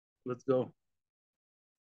Let's go.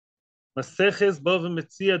 Maseches Bava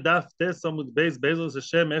Metzia Daf Tes Amud Beis Bezos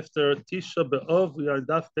Hashem after Tisha B'Av. We are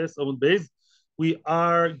Daf Tes Amud Beis. We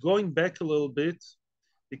are going back a little bit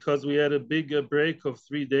because we had a big break of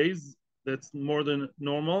 3 days. That's more than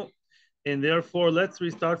normal. And therefore, let's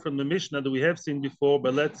restart from the Mishnah that we have seen before,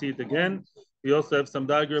 but let's see it again. We also have some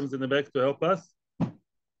diagrams in the back to help us,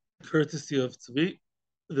 courtesy of Tzvi,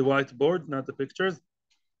 the whiteboard, not the pictures.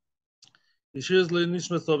 Shiur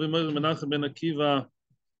Nishmas of Menachem ben Akiva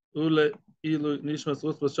Ula Ilu Nishmas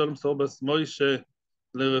Usbas Shalom Sobas Moishe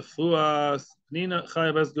Lerefuas Pnina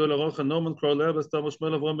Chaya Bas Gola Rocha Norman Kroll Lebas Tamo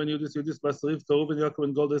Shmuel Avram ben Yudis Bas Riv Toru ben Yaakov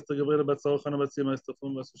ben Gold Esther Gabriela Bat Sarachana Bat Sima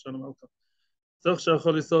Estafum Bas Shoshana Malka. So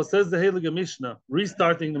says the Heilige Mishnah,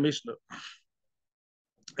 restarting the Mishnah.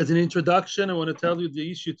 As an introduction, I want to tell you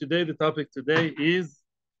the issue today. The topic today is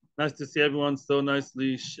nice to see everyone so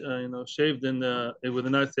nicely, shaved and with a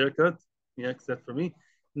nice haircut. Yeah, except for me.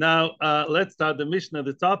 Now, let's start the Mishnah.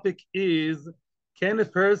 The topic is, can a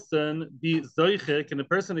person be zoche? Can a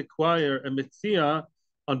person acquire a Metzia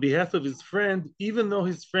on behalf of his friend, even though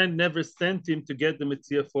his friend never sent him to get the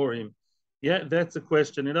Metzia for him? Yeah, that's a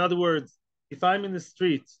question. In other words, if I'm in the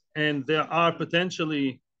street and there are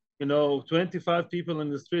potentially, 25 people in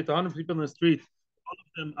the street, 100 people in the street, all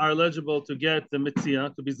of them are eligible to get the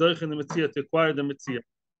Metzia, to be zoche in the Metzia, to acquire the Metzia.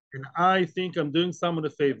 And I think I'm doing someone a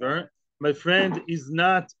favor. My friend is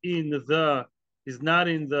not in the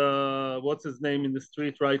what's his name in the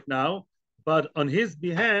street right now, but on his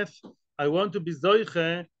behalf, I want to be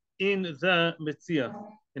zoche in the Metzia.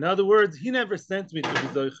 In other words, he never sent me to be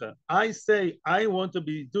zoche. I say I want to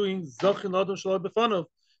be doing zoche l'adam shelo befanov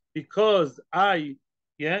because I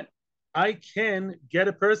can get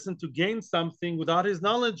a person to gain something without his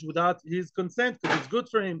knowledge, without his consent, because it's good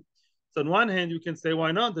for him. So on one hand, you can say,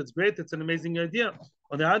 why not? That's great. It's an amazing idea.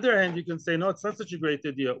 On the other hand, you can say, no, it's not such a great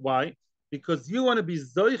idea. Why? Because you want to be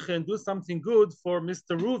zoche and do something good for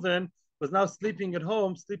Mr. Reuven, who's now sleeping at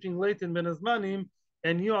home, sleeping late in Ben Azmanim,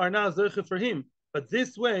 and you are now zoche for him. But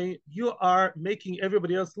this way, you are making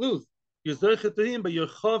everybody else lose. You're zoche to him, but you're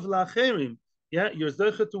chav la'acherim. Yeah, you're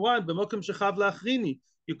zoche to what? B'mokim shechav la'achrini.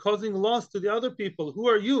 You're causing loss to the other people. Who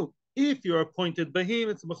are you? If you're appointed by him,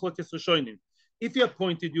 it's machlokes rishonim. If you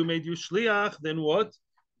appointed, you made you shaliach, then what?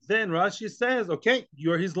 Then Rashi says, okay,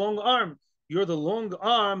 you're his long arm. You're the long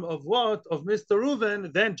arm of what? Of Mr.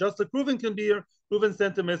 Reuven. Then just like Reuven can be here, Reuven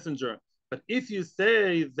sent a messenger. But if you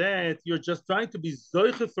say that you're just trying to be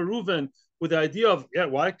zoche for Reuven with the idea of,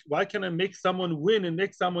 why can I make someone win and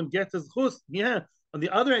make someone get his chus? Yeah. On the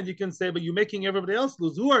other hand, you can say, but you're making everybody else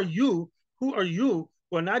lose. Who are you? Who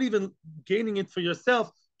are not even gaining it for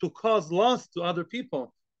yourself to cause loss to other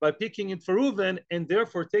people by picking it for Reuven and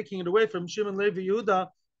therefore taking it away from Shimon, Levi, Yehuda,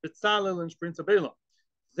 Betzalel, and Prince Abela?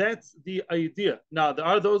 That's the idea. Now, there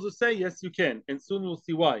are those who say, yes, you can, and soon we'll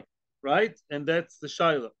see why, right? And that's the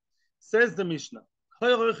shaliach. Says the Mishnah,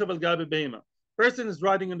 person is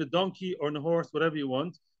riding on a donkey or on a horse, whatever you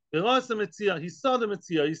want. He saw the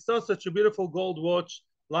Metzia. He saw such a beautiful gold watch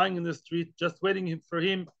lying in the street, just waiting for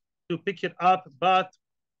him to pick it up, but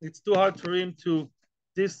it's too hard for him to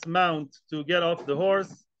dismount to get off the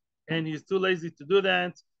horse, and he's too lazy to do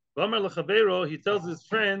that. He tells his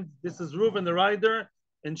friend, this is Reuven the rider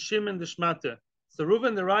and Shimon the shmata. So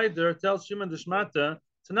Reuven the rider tells Shimon the shmata,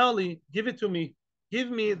 Tanali, give it to me. Give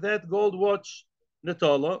me that gold watch,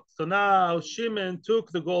 Netolo. So now Shimon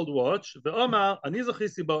took the gold watch,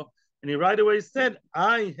 and he right away said,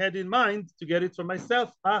 I had in mind to get it for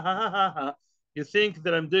myself. Ha ha ha ha ha. You think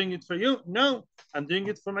that I'm doing it for you? No, I'm doing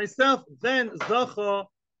it for myself. Then zoche,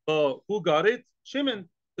 who got it? Shimon.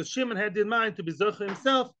 Because Shimon had in mind to be zoche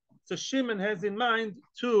himself. So Shimon has in mind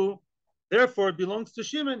to, therefore it belongs to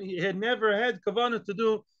Shimon. He had never had kavanah to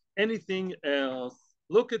do anything else.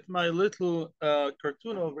 Look at my little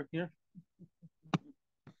cartoon over here.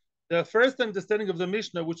 The first understanding of the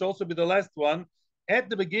Mishnah, which also be the last one, at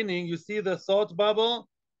the beginning, you see the thought bubble.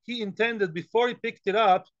 He intended, before he picked it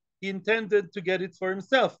up, he intended to get it for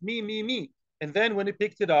himself, me, me, me. And then when he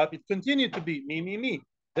picked it up, it continued to be me, me, me.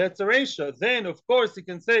 That's a ratio. Then, of course, he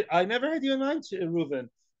can say, I never had you in mind, Reuven.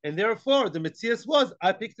 And therefore, the Metzias was,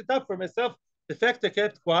 I picked it up for myself. The fact I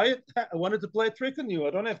kept quiet, I wanted to play a trick on you.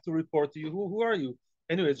 I don't have to report to you. Who are you?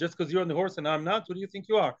 Anyways, just because you're on the horse and I'm not, who do you think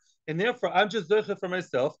you are? And therefore, I'm just zoche for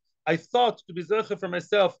myself. I thought to be zoche for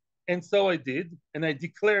myself, and so I did. And I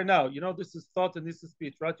declare now, this is thought and this is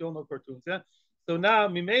speech, right? You all know cartoons, yeah? So now,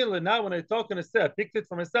 Mimela, now when I talk and I say I picked it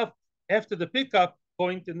for myself, after the pickup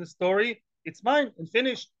point in the story, it's mine and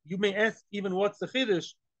finished. You may ask even what's the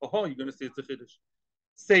chiddush. Oh, you're going to say it's a chiddush.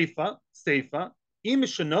 Seifa, im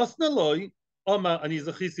shenosna loy, oma ani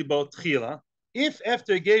zachisi bo tchila. If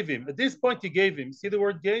after he gave him, at this point he gave him, see the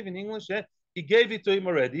word gave in English? Yeah? He gave it to him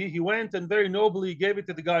already. He went and very nobly gave it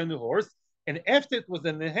to the guy on the horse. And after it was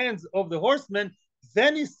in the hands of the horseman,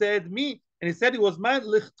 then he said, me, and he said it was mine,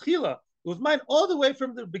 lichtchila. It was mine all the way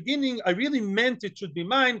from the beginning. I really meant it should be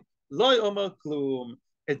mine. Loy omer klum.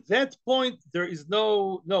 At that point, there is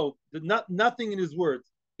nothing in his words.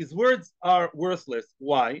 His words are worthless.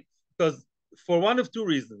 Why? Because for one of two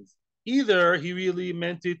reasons. Either he really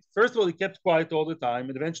meant it, first of all, he kept quiet all the time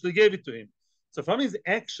and eventually gave it to him. So from his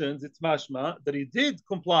actions, it's mashma that he did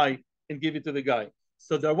comply and give it to the guy.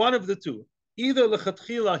 So they're one of the two. Either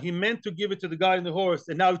lechatchila, he meant to give it to the guy on the horse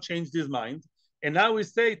and now changed his mind. And now we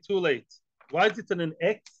say too late. Why is it an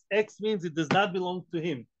X? X means it does not belong to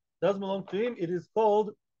him. It doesn't belong to him. It is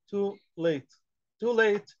called too late. Too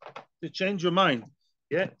late to change your mind.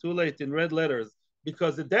 Yeah, too late in red letters.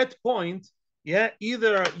 Because at that point, yeah,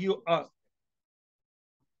 either you are.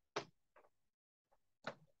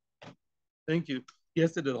 Thank you.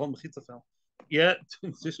 Yesterday, the whole mechitza fell. Yeah,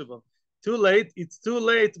 too late. It's too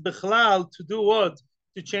late, bechlal, to do what?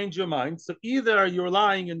 To change your mind. So either you're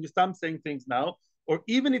lying and you stop saying things now, or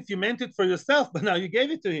even if you meant it for yourself, but now you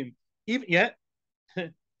gave it to him. Even, yeah.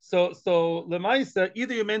 So Lemaisa,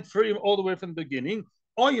 either you meant for him all the way from the beginning,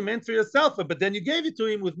 or you meant for yourself, but then you gave it to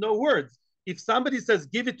him with no words. If somebody says,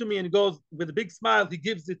 give it to me, and goes with a big smile, he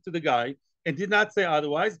gives it to the guy and did not say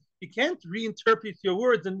otherwise, you can't reinterpret your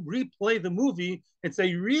words and replay the movie and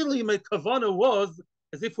say, really, my kavana was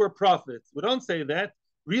as if we're prophets. We don't say that.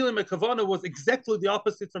 Really, my kavana was exactly the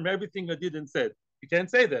opposite from everything I did and said. You can't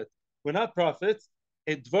say that. We're not prophets.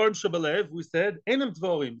 At Dvorim Shabalev, we said, Enam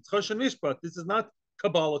Dvorim, Tzchosh and Mishpat. This is not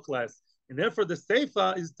Kabbalah class. And therefore, the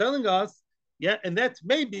Seifa is telling us, yeah, and that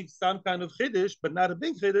may be some kind of Chiddush, but not a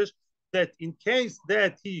big Chiddush, that in case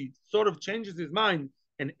that he sort of changes his mind,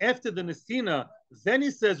 and after the Nesina, then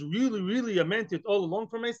he says, really, really, I meant it all along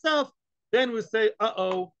for myself, then we say,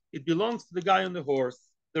 uh-oh, it belongs to the guy on the horse.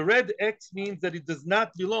 The red X means that it does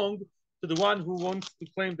not belong to the one who wants to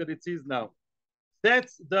claim that it is now.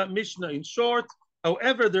 That's the Mishnah in short.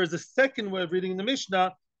 However, there's a second way of reading the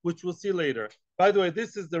Mishnah, which we'll see later. By the way,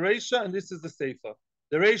 this is the Reisha and this is the Seifa.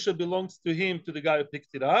 The Reisha belongs to him, to the guy who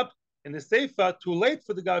picked it up. And the Seifa, too late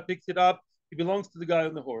for the guy who picked it up, it belongs to the guy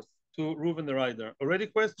on the horse, to Reuven the rider. Already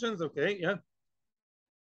questions? Okay, yeah.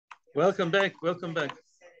 Welcome back, welcome back.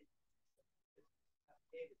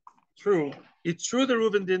 True. It's true that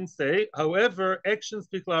Reuven didn't say. However, actions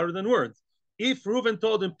speak louder than words. If Reuven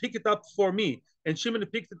told him, pick it up for me, and Shimon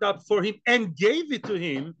picked it up for him and gave it to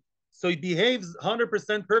him, so he behaves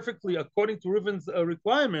 100% perfectly according to Reuven's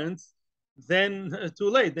requirements, then too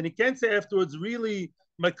late. Then he can't say afterwards, really,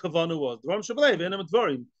 my kavana was.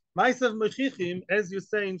 As you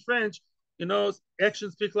say in French, you know,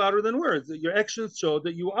 actions speak louder than words. Your actions show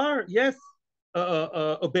that you are, yes,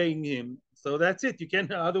 obeying him. So that's it. You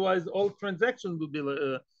can't, otherwise all transactions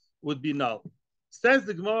would be null. Says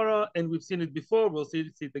the Gemara, and we've seen it before, we'll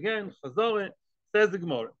see it again. Chazore, says the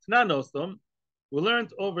Gemara. Tnanostom, we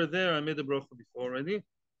learned over there, I made a bracha before already.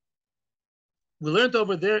 We learned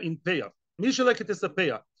over there in Peah. Mishaleket is a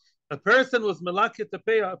Peah. A person was melaket a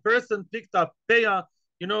Peah. A person picked up Peah,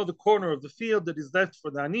 you know, the corner of the field that is left for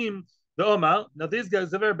the Anim. The Omar. Now this guy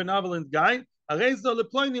is a very benevolent guy.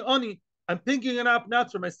 I'm picking it up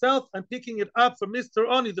not for myself. I'm picking it up for Mr.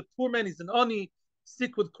 Oni, the poor man. He's an Oni,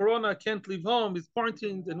 sick with corona, can't leave home. He's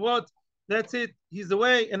quarantined and what? That's it. He's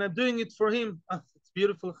away, and I'm doing it for him. It's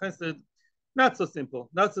beautiful chesed. Not so simple.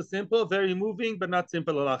 Not so simple. Very moving, but not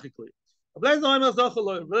simple halachically.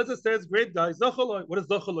 Blazer says, great guy. Zocheloi. What does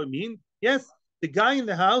Zocheloi mean? Yes, the guy in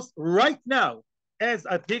the house right now, as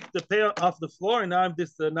I picked the pear off the floor, and now I'm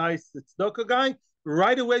this nice tzedakah guy,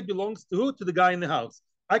 right away belongs to who? To the guy in the house.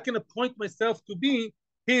 I can appoint myself to be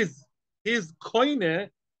his koine,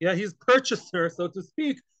 yeah, his purchaser, so to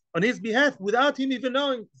speak, on his behalf without him even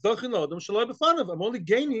knowing. I'm only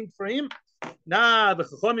gaining for him. Nah, the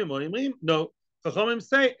chachomim no. Chachomim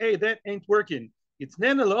say, hey, that ain't working. It's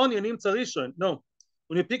nena leoni anim tzarishon. No.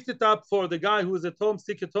 When you picked it up for the guy who is at home,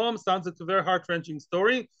 sick at home, sounds like a very heart-wrenching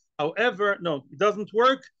story. However, no, it doesn't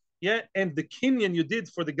work. Yeah, and the kinyan you did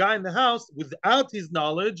for the guy in the house without his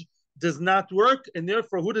knowledge does not work, and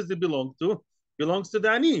therefore, who does it belong to? It belongs to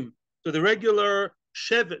the anim, to the regular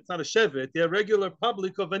shevet. It's not a shevet, the regular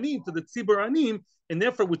public of anim, to the tzibur anim, and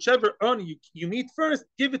therefore, whichever ani you meet first,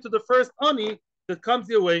 give it to the first ani that comes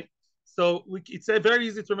your way. So it's very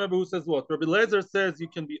easy to remember who says what. Rabbi Lezer says you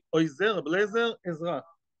can be oizer. Rabbi Lezer Ezra.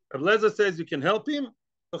 Rabbi Lezer says you can help him.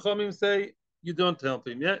 Chachamim say you don't help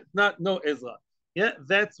him. Yeah, no Ezra. Yeah,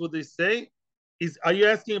 that's what they say. Are you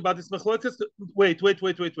asking about this machlokas? Wait. We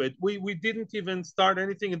didn't even start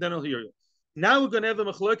anything, and then I'll hear you. Now we're going to have a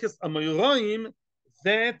machlokes amoyroim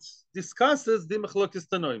that discusses the machlokes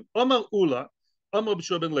tanoim. Omar Ula, Omar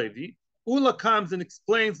B'Shua ben Levi. Ula comes and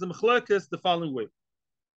explains the machlokes the following way.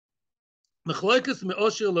 Machlokes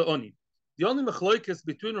me'oshir le'oni. The only machlokes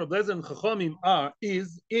between Rav Lezer and Chachamim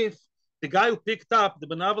is if the guy who picked up the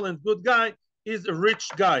benevolent good guy is a rich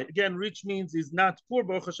guy. Again, rich means he's not poor.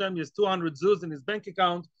 Baruch Hashem, he has 200 zuz in his bank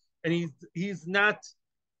account, and he's not,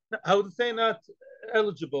 how would say, not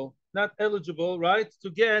eligible, right, to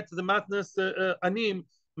get the matnas anim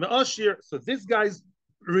me'oshir. So this guy's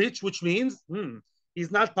rich, which means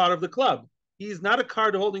he's not part of the club. He's not a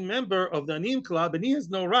card-holding member of the anim club, and he has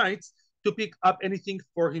no rights to pick up anything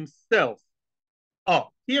for himself. Oh,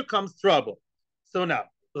 here comes trouble. So now,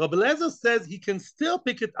 Rabbi Lezer says he can still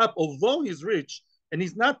pick it up, although he's rich and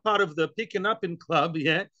he's not part of the picking up in club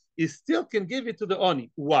yet, he still can give it to the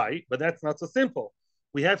Oni. Why? But that's not so simple.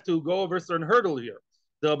 We have to go over a certain hurdle here.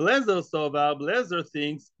 The Rabbi Lezer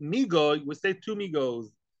thinks, migo, we say two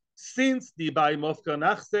migos. Since the Bai Mofka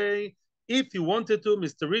Nachse, if he wanted to,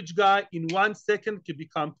 Mr. Rich Guy, in 1 second could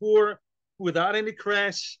become poor without any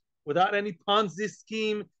crash, without any Ponzi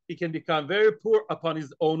scheme. He can become very poor upon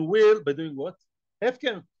his own will by doing what?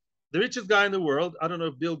 Hefker. The richest guy in the world. I don't know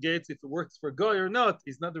if Bill Gates, if it works for Goy or not.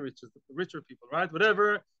 He's not the richest. The richer people, right?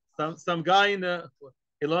 Whatever. Some guy in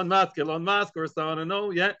Elon Musk, or someone I don't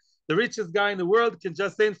know. Yeah, the richest guy in the world can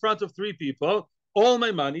just say in front of 3 people, "All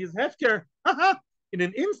my money is hefker." In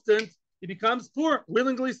an instant, he becomes poor,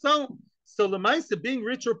 willingly so. So Lamaisa, being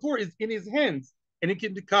rich or poor, is in his hands, and he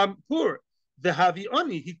can become poor. The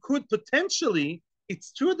Havioni, he could potentially.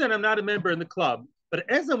 It's true that I'm not a member in the club, but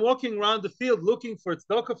as I'm walking around the field looking for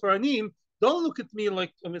tzedakah for anim, don't look at me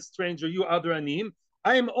like I'm a stranger, you other anim.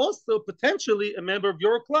 I am also potentially a member of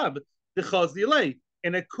your club, the Chazilei.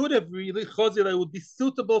 And I could have really, Chazilei would be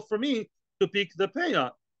suitable for me to pick the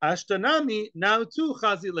peya. Ashtanami, now too,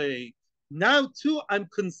 Chazilei. Now too, I'm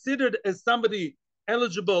considered as somebody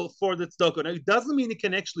eligible for the tzedakah. Now, it doesn't mean he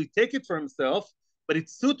can actually take it for himself, but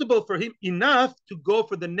it's suitable for him enough to go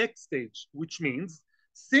for the next stage, which means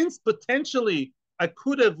since potentially I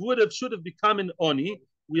could have, would have, should have become an Oni,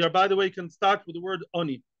 we are, by the way, can start with the word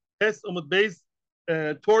Oni. Tes Amud Beis,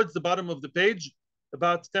 towards the bottom of the page,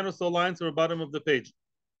 about 10 or so lines or the bottom of the page.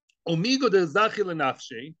 Omigo de Zachil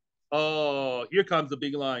Nafshe. Oh, here comes the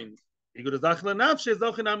big line. Because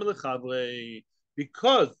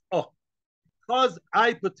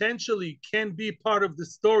I potentially can be part of the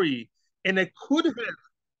story and I could have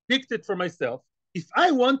picked it for myself. If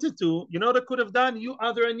I wanted to, you know what I could have done? You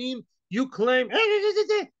other anim, you claim,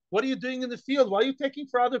 hey, what are you doing in the field? Why are you taking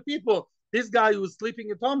for other people? This guy who was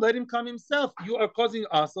sleeping at home, let him come himself. You are causing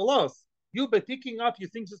us a loss. You by picking up, you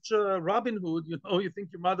think it's Robin Hood, you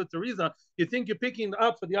think you're Mother Teresa, you think you're picking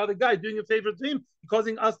up for the other guy, doing a favor to him,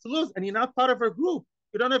 causing us to lose, and you're not part of our group.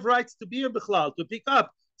 You don't have rights to be in Bichlal, to pick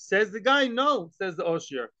up. Says the guy, no, says the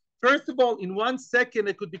Oshir. First of all, in 1 second,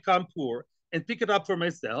 I could become poor and pick it up for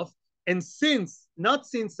myself. And since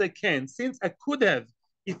I can, since I could have,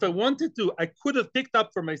 if I wanted to, I could have picked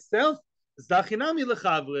up for myself, Zachinami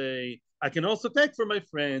lechavre. I can also take for my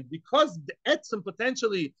friend, because the etzem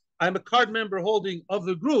potentially, I'm a card member holding of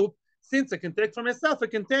the group. Since I can take for myself, I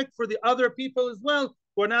can take for the other people as well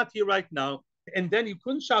who are not here right now. And then you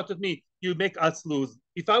couldn't shout at me, you make us lose.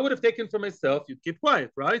 If I would have taken for myself, you'd keep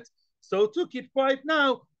quiet, right? So to keep quiet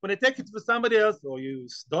now, when I take it for somebody else, or you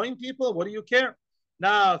stoning people, what do you care?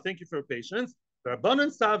 Now, thank you for your patience.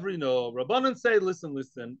 Rabbanan Savrino, Rabbanan say,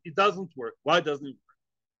 listen, it doesn't work. Why doesn't it work?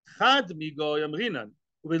 Chad migo yamrinan.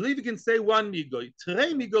 We believe you can say one migo,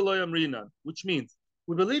 tre migo lo yamrinan, which means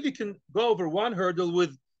we believe you can go over one hurdle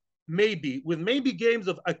with maybe games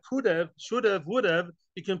of I could have, should have, would have.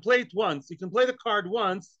 You can play it once. You can play the card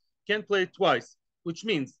once, can't play it twice, which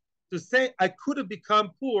means to say I could have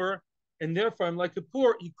become poor and therefore I'm like a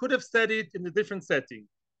poor, you could have said it in a different setting.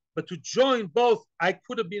 But to join both, I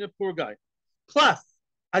could have been a poor guy. Plus,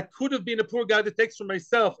 I could have been a poor guy that takes for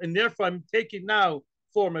myself, and therefore I'm taking now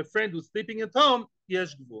for my friend who's sleeping at home.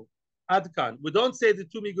 Yesh gvul. Adkan. We don't say the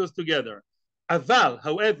two migos together. Aval,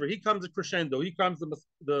 however, he comes a crescendo. He comes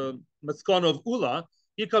the maskon of Ula.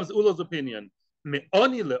 Here comes Ula's opinion.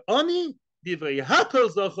 Me'oni le'oni divrei hakol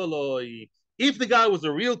zocholoi. If the guy was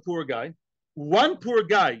a real poor guy, one poor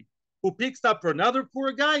guy who picks up for another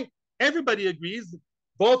poor guy, everybody agrees.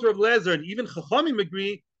 Both Rav Lezer and even Chachamim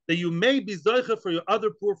agree that you may be zoche for your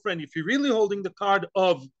other poor friend. If you're really holding the card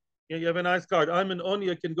of, you have a nice card, I'm an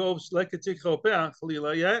oni, I can go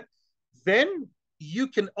yeah, then you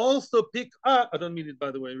can also pick up, I don't mean it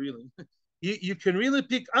by the way, really. You can really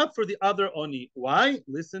pick up for the other oni. Why?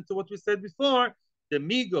 Listen to what we said before. The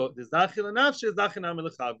migo, the zachil nafshe, zachinam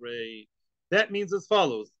lechavrei. That means as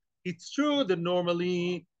follows. It's true that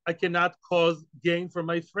normally I cannot cause gain for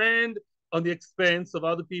my friend on the expense of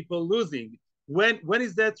other people losing. When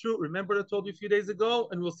is that true? Remember I told you a few days ago,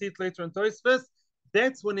 and we'll see it later on Tosfos.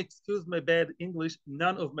 That's when, excuse my bad English,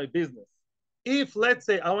 none of my business. If, let's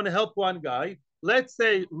say, I want to help one guy, let's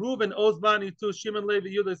say Reuben owes money to Shimon Levi,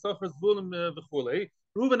 Yudah, Sofer, Zvulun, v'chulei.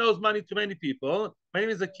 Reuben owes money to many people. My name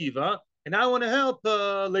is Akiva, and I want to help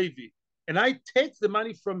Levi. And I take the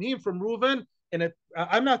money from him, from Reuben, and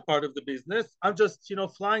I'm not part of the business. I'm just,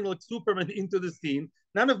 flying like Superman into the scene.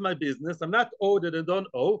 None of my business. I'm not owed and I don't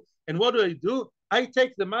owe. And what do? I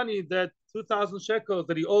take the money, that 2,000 shekels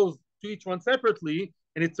that he owes to each one separately,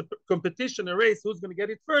 and it's a competition, a race, who's going to get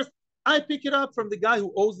it first. I pick it up from the guy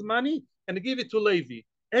who owes the money and I give it to Levi.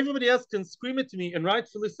 Everybody else can scream at me, and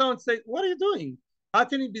rightfully so, and say, what are you doing? How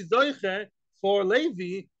can you be zoche for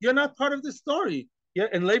Levi? You're not part of the story. Yeah,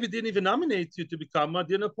 and Levi didn't even nominate you to become,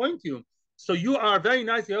 didn't appoint you. So you are very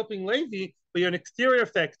nice helping Levi, but you're an exterior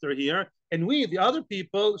factor here. And we, the other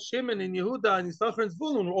people, Shimon and Yehuda and Yisachar and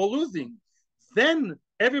Zvulun, are all losing. Then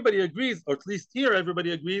everybody agrees, or at least here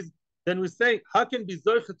everybody agrees. Then we say, how can be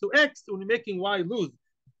zoche to X when you're making Y lose?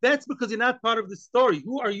 That's because you're not part of the story.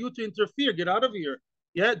 Who are you to interfere? Get out of here.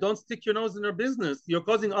 Yeah, don't stick your nose in our business. You're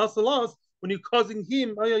causing us a loss when you're causing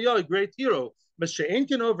him, a great hero. But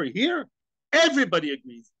She'enkin over here, everybody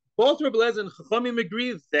agrees. Both Rebbe Lezer and Chachamim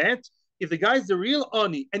agree that if the guy's a real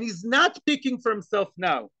Oni, and he's not picking for himself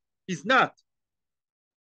now, he's not.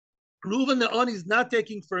 Reuven the Oni is not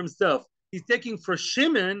taking for himself. He's taking for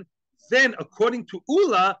Shimon. Then, according to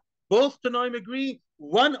Ula, both Tanoim agree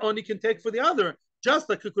one Oni can take for the other. Just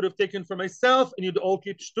like I could have taken for myself, and you'd all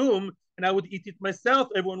keep shtum, and I would eat it myself.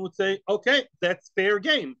 Everyone would say, okay, that's fair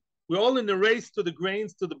game. We're all in the race to the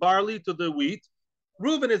grains, to the barley, to the wheat.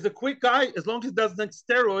 Reuven is a quick guy. As long as he doesn't take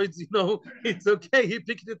steroids, it's okay. He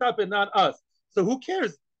picked it up and not us. So who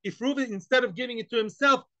cares? If Reuven, instead of giving it to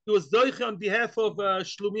himself, he was zoche on behalf of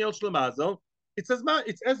Shlumiel Shlomazel, it's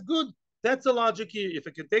as good. That's the logic here. If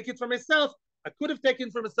I can take it for myself, I could have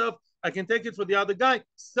taken for myself. I can take it for the other guy.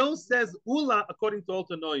 So says Ula, according to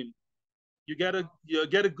Alta Noim. You get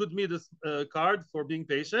a good Midas card for being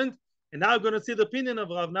patient. And now I'm going to see the opinion of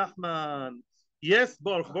Rav Nachman. Yes,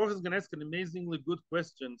 Borch is going to ask an amazingly good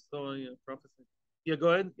question. So, prophecy. Yeah, go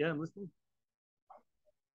ahead. Yeah, I'm listening.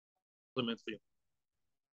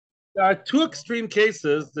 There are two extreme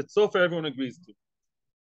cases that so far everyone agrees to.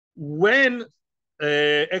 When,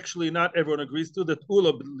 actually not everyone agrees to, that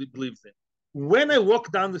Ula believes in. When I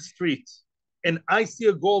walk down the street and I see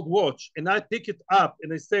a gold watch and I pick it up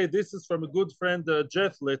and I say, this is from a good friend,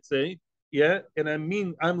 Jeff, let's say, yeah, and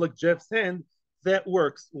I'm like Jeff's hand, that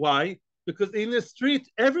works. Why? Because in the street,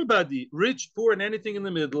 everybody, rich, poor, and anything in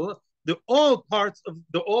the middle, they're all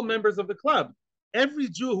members of the club. Every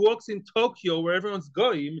Jew who walks in Tokyo, where everyone's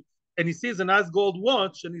going, and he sees a nice gold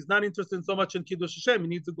watch, and he's not interested so much in Kiddush Hashem, he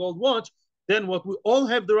needs a gold watch, then what we all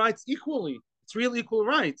have the rights equally. It's real equal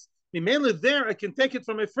rights. Mainly there, I can take it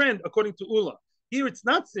from my friend, according to Ula. Here, it's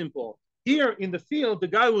not simple. Here in the field, the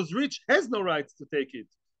guy who's rich has no rights to take it,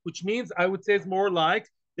 which means I would say it's more like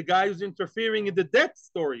the guy who's interfering in the debt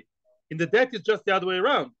story. In the debt, it's just the other way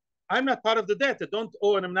around. I'm not part of the debt. I don't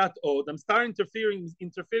owe and I'm not owed. I'm starting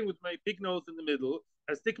interfering with my big nose in the middle.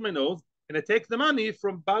 I stick my nose and I take the money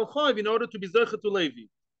from Baal Choiv in order to be zoche to Levi.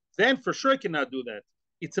 Then for sure I cannot do that.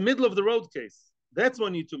 It's a middle of the road case. That's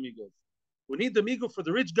when we need two migos. We need the migo for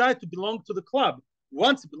the rich guy to belong to the club.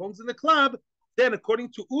 Once he belongs in the club, then according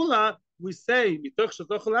to Ula, we say,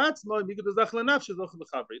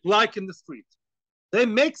 like in the street. They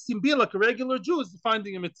make him be like a regular Jew is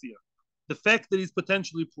finding a Metzia. The fact that he's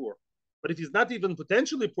potentially poor. But if he's not even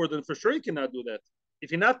potentially poor, then for sure you cannot do that.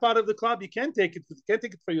 If you're not part of the club, you can't take it. If you can't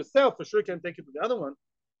take it for yourself, for sure you can't take it for the other one.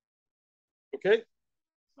 Okay?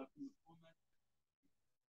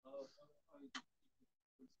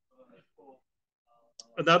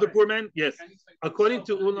 Another poor man? Yes. According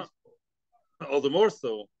to Ula, all the more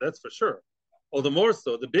so, that's for sure. All the more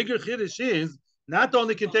so. The bigger chiddush is not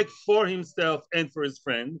only can take for himself and for his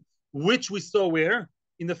friend, which we saw where?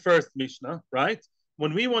 In the first Mishnah, right?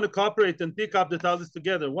 When we want to cooperate and pick up the talis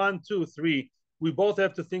together, 1, 2, 3, we both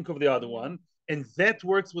have to think of the other one. And that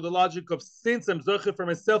works with the logic of since I'm zoche for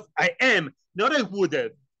myself, I am, not I would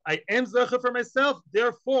have. I am zoche for myself,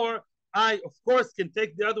 therefore, I, of course, can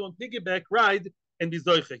take the other one piggyback ride and be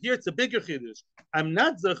zoche. Here it's a bigger chiddush. I'm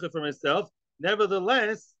not zoche for myself.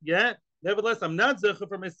 Nevertheless, I'm not zoche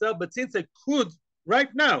for myself, but since I could,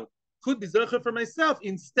 right now, could be zoche for myself,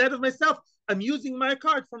 instead of myself, I'm using my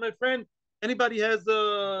card for my friend. Anybody has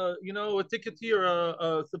a ticket here,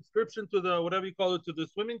 a subscription to the, whatever you call it, to the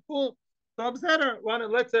swimming pool? So better.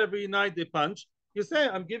 Let's say every night they punch. You say,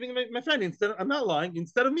 I'm giving my friend instead. I'm not lying.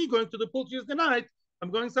 Instead of me going to the pool to use the night, I'm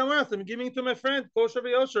going somewhere else. I'm giving it to my friend, kosher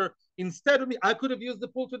v'yosher. Instead of me, I could have used the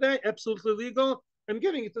pool today, absolutely legal. I'm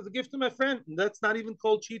giving it as a gift to my friend. And that's not even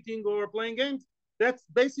called cheating or playing games. That's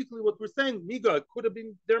basically what we're saying. Miga, I could have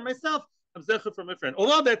been there myself. I'm zecher for my friend.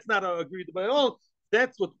 Although that's not agreed by all,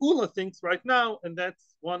 that's what Ula thinks right now, and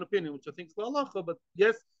that's one opinion, which I think is halacha. But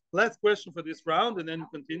yes, last question for this round, and then we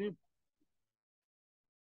continue.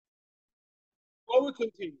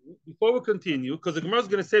 Before we continue, because the Gemara is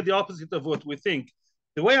going to say the opposite of what we think.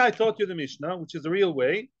 The way I taught you the Mishnah, which is the real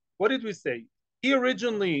way, what did we say? He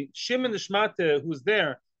originally, Shimon Ishmate, who's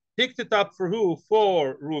there, picked it up for who?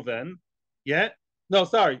 For Reuven. Yeah? No,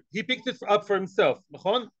 sorry. He picked it up for himself.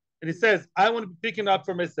 And he says, I want to be picking it up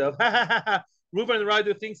for myself. Reuven the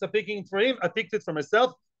rider thinks I'm picking it for him. I picked it for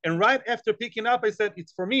myself. And right after picking up, I said,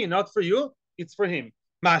 it's for me, not for you. It's for him.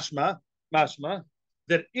 Mashma,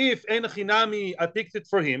 that if Enochinami, I picked it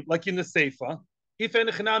for him, like in the Seifa, if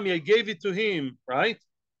Enochinami, I gave it to him, right?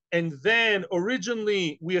 And then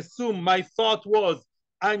originally we assume my thought was,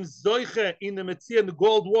 I'm zoche in the Metzia and the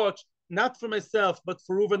gold watch, not for myself, but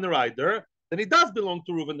for Reuven the rider, then it does belong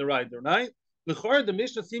to Reuven the rider, right? The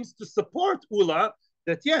Mishnah seems to support Ula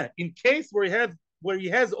that, yeah, in case where he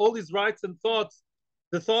has all his rights and thoughts,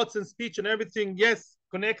 the thoughts and speech and everything, yes,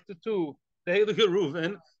 connected to the Heilige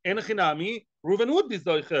Reuven, Enochinami, Reuven would be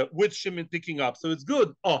zoche with Shimon picking up, so it's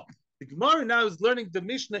good. Oh, the Gemara now is learning the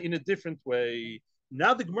Mishnah in a different way.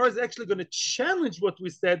 Now the Gemara is actually going to challenge what we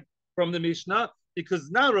said from the Mishnah, because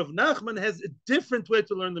now Rav Nachman has a different way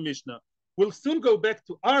to learn the Mishnah. We'll soon go back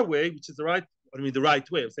to our way, which is the right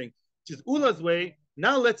way of saying, which is Ula's way.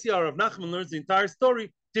 Now let's see how Rav Nachman learns the entire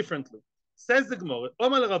story differently. Says the Gemara,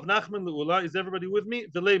 Omar Rav Nachman Ula, is everybody with me?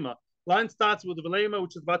 Velema. Line starts with the Velema,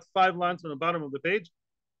 which is about 5 lines on the bottom of the page.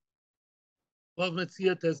 Rav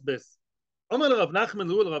Metzia Tesbes. Omar Rav Nachman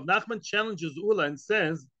Ula, Rav Nachman challenges Ula and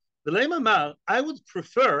says, Velema Mar, I would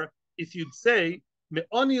prefer if you'd say,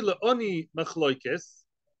 Me'oni le'oni machloikes,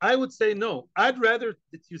 I would say no. I'd rather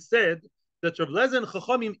that you said that Rav Lezer and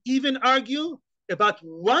Chachamim even argue about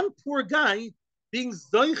one poor guy being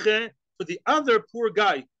zoche for the other poor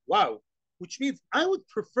guy. Wow. Which means I would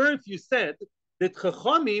prefer if you said that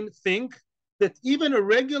Chachamim think that even a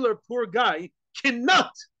regular poor guy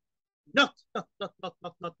cannot be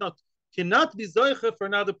zoche for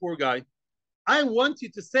another poor guy. I want you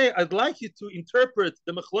to say, I'd like you to interpret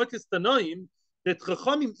the Machlokes Tanoim that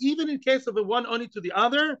Chachamim, even in case of a one oni to the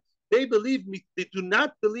other, they do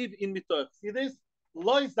not believe in mitoch. See this?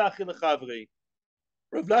 Lo yizachi lechavri.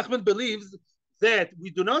 Rav Nachman believes that we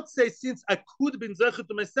do not say, since I could be zoche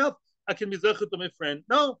to myself, I can be zoche to my friend.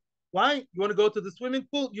 No. Why? You want to go to the swimming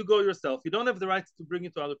pool? You go yourself. You don't have the right to bring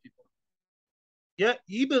it to other people. Yeah,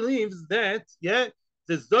 he believes that, yeah,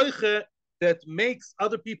 the zoche that makes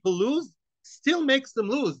other people lose still makes them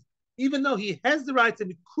lose, even though he has the rights and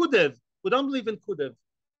he could have. We don't believe in could have.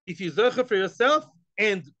 If you zoche for yourself,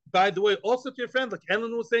 and by the way, also to your friend, like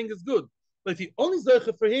Ellen was saying, is good. But if you only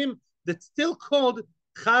zoche for him, that's still called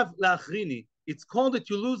chav lachrini. It's called that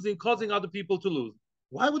you're losing, causing other people to lose.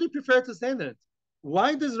 Why would he prefer to say that?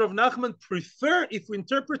 Why does Rav Nachman prefer, if we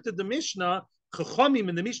interpreted the Mishnah, Chachamim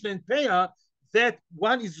in the Mishnah in Peah, that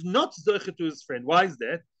one is not zoche to his friend? Why is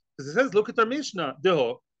that? Because it says, look at our Mishnah,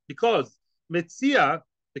 because Metzia,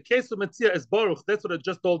 the case of Metzia is Baruch, that's what I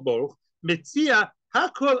just told Baruch. Metzia,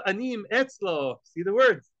 hakol anim etzlo. See the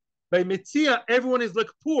words. By Metzia, everyone is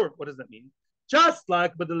like poor. What does that mean? Just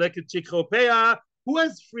like Badaleket Chikropea, who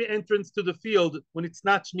has free entrance to the field when it's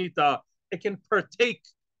not Shemitah, it can partake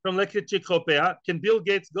from Leket Chikropea. Can Bill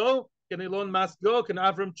Gates go? Can Elon Musk go? Can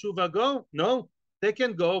Avram Tshuva go? No. They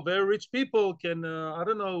can go. Very rich people can,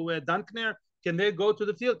 Dankner, can they go to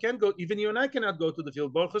the field? Can go. Even you and I cannot go to the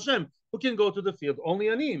field. Baruch Hashem. Who can go to the field? Only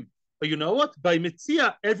Anim. But you know what? By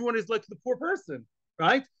Metzia, everyone is like the poor person,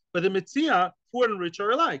 right? But the Metzia, poor and rich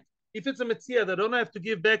are alike. If it's a Metzia that I don't have to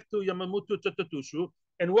give back to Yamamutu Chatatushu,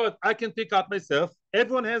 and what I can pick up myself,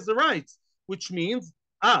 everyone has the rights, which means,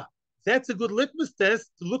 that's a good litmus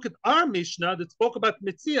test to look at our Mishnah that spoke about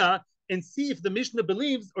Metzia and see if the Mishnah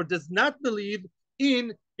believes or does not believe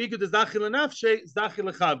in and look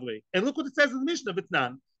what it says in the Mishnah.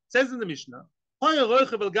 It says in the Mishnah,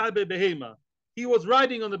 he was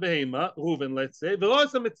riding on the behema, Reuven, let's say,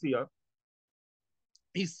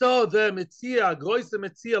 he saw the Metzia, Groise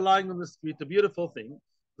Metzia lying on the street, a beautiful thing.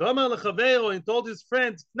 And told his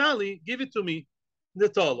friend, Nali, give it to me.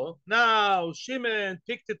 Now Shimon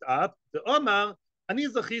picked it up. The Omar, Ani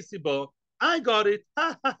Zachisibо, I got it.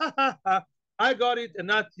 I got it, and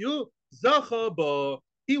not you. Zoche bo.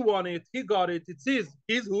 He won it. He got it. It's his.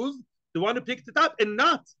 He's whose? the one who picked it up, and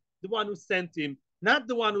not the one who sent him, not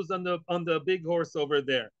the one who's on the big horse over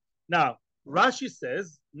there. Now, Rashi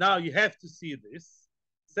says, now you have to see this.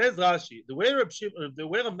 Says Rashi, the way Rav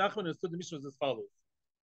Nachman understood the Mishnah is as follows.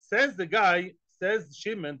 Says the guy, says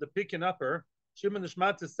Shimon, the picking upper, Shimon the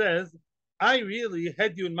Shmata says, I really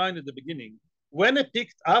had you in mind at the beginning. When I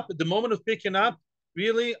picked up, at the moment of picking up,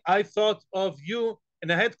 really, I thought of you,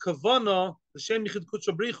 and I had kavana, the Shem Yichid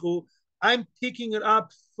Kuchabrichu, I'm picking it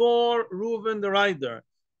up for Reuven the rider.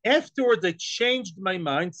 Afterwards, I changed my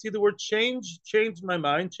mind. See the word change? Changed my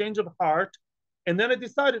mind, change of heart. And then I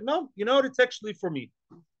decided, no, you know what? It's actually for me.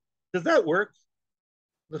 Does that work?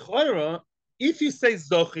 If you say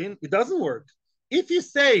zochin, it doesn't work. If you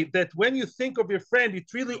say that when you think of your friend,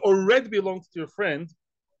 it really already belongs to your friend,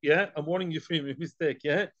 yeah, I'm warning you from a mistake,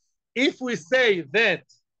 yeah? If we say that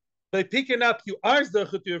by picking up, you are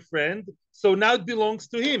zoche to your friend, so now it belongs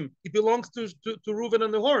to him. It belongs to Reuven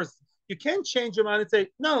on the horse. You can't change your mind and say,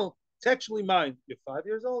 no, it's actually mine. You're 5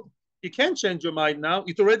 years old. You can't change your mind now.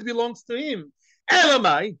 It already belongs to him.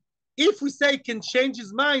 Elamai, if we say can change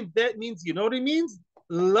his mind, that means, you know what it means?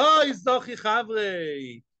 Lo zochi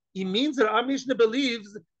chavre. It means that our Mishnah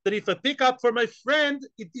believes that if I pick up for my friend,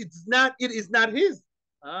 it is not his.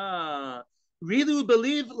 Really we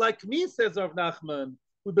believe like me, says Rav Nachman.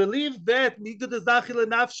 We believe that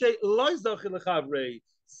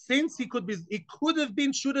since he could have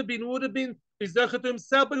been, should have been, would have been, he's zoche to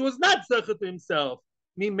himself, but he was not zoche to himself.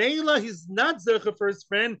 Mimela, he's not zoche for his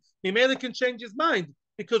friend. Mimela can change his mind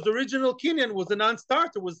because the original Kinyan was a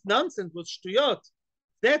non-starter, was nonsense, was shtuyot.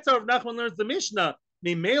 That's how Rav Nachman learns the Mishnah.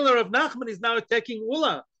 Mimela Rav Nachman is now attacking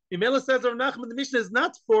Ula. Mimela says Rav Nachman, the Mishnah is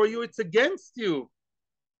not for you, it's against you.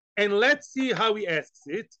 And let's see how he asks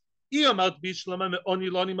it. If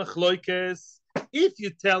you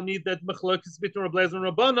tell me that machloikes between Rabbi Lezer and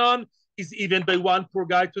Rabbanon is even by one poor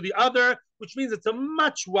guy to the other, which means it's a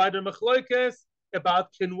much wider machloikes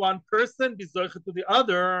about can one person be zoche to the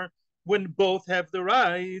other when both have the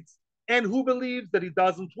rights, and who believes that it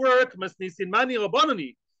doesn't work,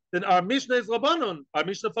 then our Mishnah is Rabbanon. Our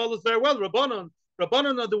Mishnah follows very well Rabbanon.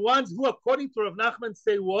 Rabbanon are the ones who, according to Rav Nachman,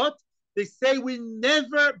 say what? They say we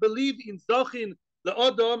never believe in zochin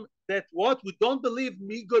le'odom, that what? We don't believe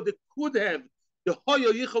migo that could have the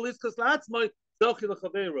hoyo yichol iskas la'atzmai zochin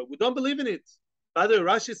le'chaveira. We don't believe in it. By the way,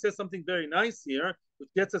 Rashi says something very nice here, which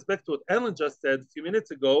gets us back to what Ellen just said a few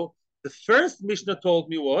minutes ago. The first Mishnah told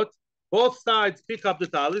me what? Both sides pick up the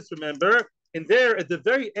talis, remember? And there, at the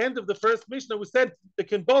very end of the first Mishnah, we said they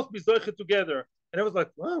can both be zoche together. And I was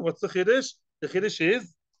like, well, what's the chiddush? The chiddush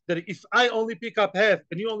is that if I only pick up half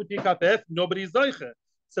and you only pick up half, nobody is zoche.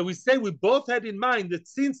 So we say we both had in mind that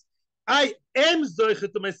since I am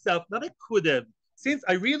zoche to myself, not I could have, since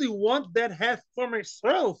I really want that half for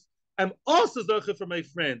myself, I'm also zoche for my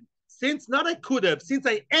friend. Since not I could have, since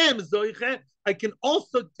I am zoche, I can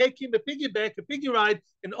also take him a piggyback, a piggy ride,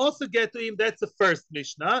 and also get to him. That's the first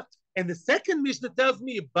Mishnah. And the second Mishnah tells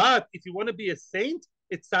me, but if you want to be a saint,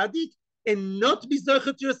 a tzaddik, and not be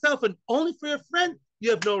zoche to yourself and only for your friend,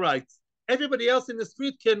 you have no rights. Everybody else in the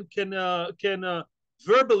street can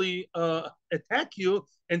verbally attack you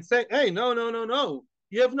and say, hey, no.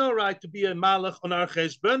 You have no right to be a malach on our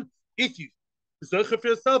cheshbon. If you zoche for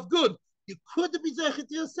yourself, good. You could be zoche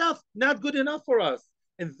to yourself, not good enough for us.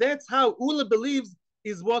 And that's how Ula believes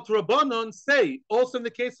is what Rabbanon say, also in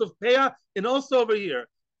the case of Peah and also over here.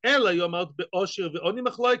 But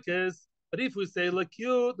if we say like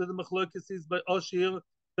you, that the machlokes is by Oshir,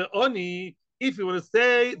 the Oni, if you want to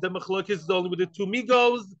say the machlokes is only with the two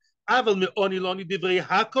migos,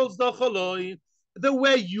 the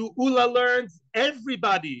way you Ula learns,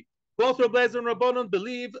 everybody, both Rabbi Lezer and Rabbanon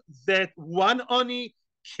believe that one Oni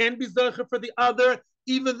can be zoche for the other,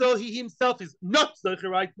 even though he himself is not zoche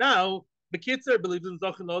right now. The Kitzer believes in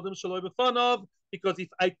zoche l'odem shaloi b'fanov, because if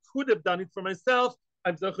I could have done it for myself,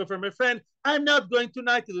 I'm zoche for my friend. I'm not going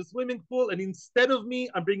tonight to the swimming pool, and instead of me,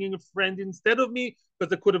 I'm bringing a friend instead of me,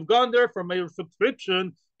 because I could have gone there for my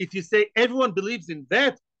subscription. If you say everyone believes in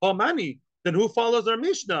that, Homani, then who follows our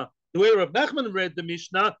Mishnah? The way Rav Nachman read the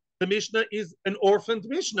Mishnah is an orphaned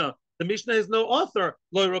Mishnah. The Mishnah has no author.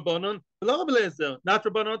 Lo Rabbanon, lo Blazer, not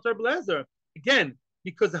Rabbanon or Blazer. Again,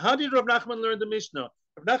 because how did Rav Nachman learn the Mishnah?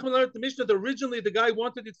 Rav Nachman learned the Mishnah that originally the guy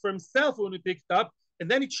wanted it for himself when he picked up, and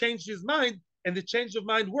then he changed his mind, and the change of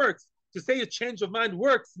mind works. To say a change of mind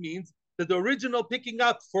works means that the original picking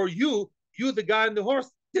up for you, the guy on the horse,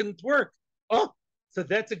 didn't work. Oh, so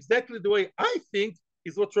that's exactly the way I think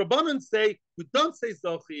is what Rabbanan say. We don't say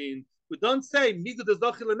zochin. We don't say migu de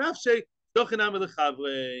zochi lenafshe, zochin amel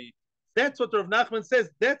lechavre. That's what Rav Nachman says.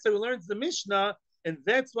 That's how he learns the Mishnah, and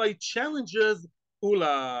that's why he challenges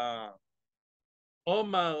Ula.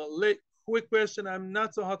 Omar, quick question. I'm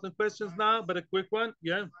not so hot on questions now, but a quick one.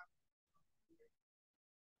 Yeah.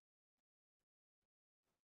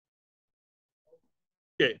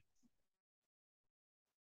 Okay.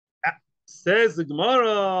 Says the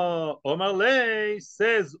Gemara, Omar Lei,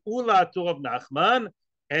 says Ula to Rav Nachman,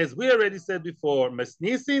 as we already said before,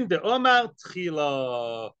 Mesnisin de Omar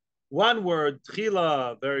Tchila. One word,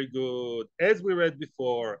 Tchila, very good. As we read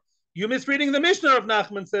before, you misreading the Mishnah of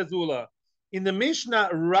Nachman, says Ula. In the Mishnah,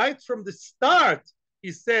 right from the start,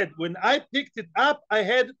 he said, when I picked it up, I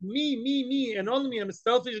had me, and only me. I'm a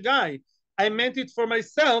selfish guy. I meant it for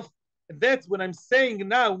myself. That's when I'm saying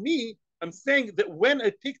now me, I'm saying that when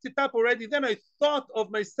I picked it up already, then I thought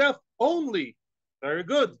of myself only. Very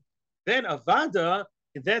good. Then Avada,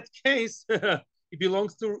 in that case, it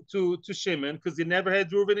belongs to Shimon because he never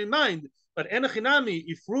had Reuven in mind. But Enochinami,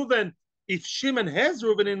 if Shimon has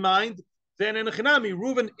Reuven in mind, then Enochinami,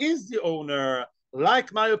 Reuven is the owner.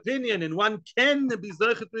 Like my opinion, and one can be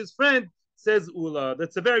zoche to his friend, says Ula.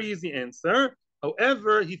 That's a very easy answer.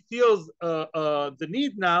 However, he feels the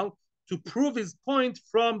need now to prove his point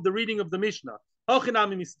from the reading of the Mishnah.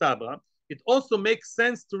 It also makes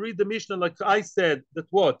sense to read the Mishnah like I said, that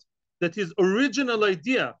what? That his original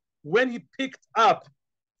idea, when he picked up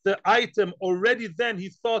the item, already then he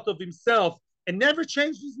thought of himself and never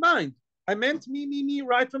changed his mind. I meant me,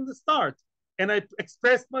 right from the start. And I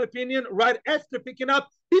expressed my opinion right after picking up,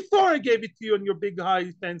 before I gave it to you on your big,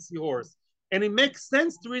 high, fancy horse. And it makes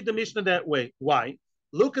sense to read the Mishnah that way. Why?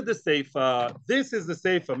 Look at the Seifa. This is the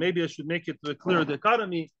Seifa. Maybe I should make it clear the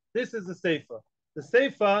economy. This is the Seifa. The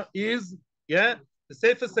Seifa is, the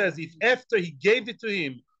Seifa says, if after he gave it to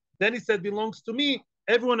him, then he said belongs to me,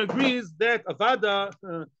 everyone agrees that Avada,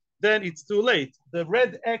 then it's too late. The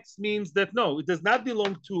red X means that no, it does not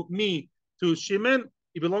belong to me, to Shimon.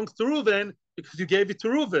 It belongs to Reuven because you gave it to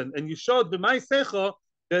Reuven. And you showed b'may secha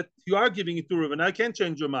that you are giving it to Reuven. I can't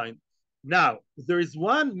change your mind. Now, there is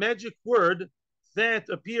one magic word that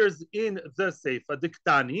appears in the Seifa,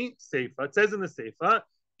 Diktani Seifa. It says in the Seifa,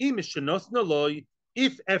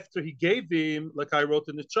 if after he gave him, like I wrote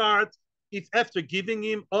in the chart, if after giving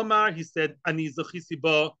him Omar, he said, Ani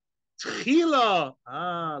zochisibo tchila.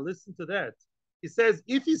 Listen to that. He says,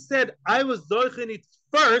 if he said, I was zochen it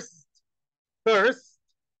first,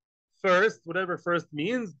 whatever first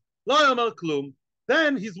means, lo yamar klum,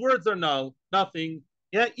 then his words are null, nothing.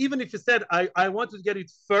 Yeah, even if he said, I wanted to get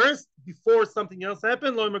it first before something else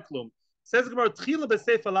happened, lo yamar klum. Says Gemara, tchila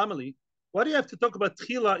b'seifa lamali. Why do you have to talk about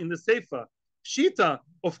tchila in the seifa? Shita,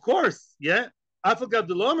 of course, yeah. Afagad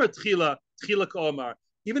the lomer tchila ka'omar.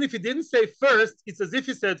 Even if he didn't say first, it's as if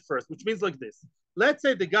he said first, which means like this. Let's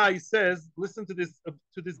say the guy says, listen to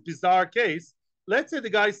this bizarre case. Let's say the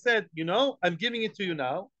guy said, I'm giving it to you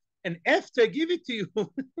now, and after I give it to you,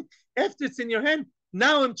 after it's in your hand,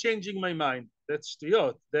 now I'm changing my mind. That's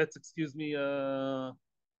shtiyot. That's, excuse me,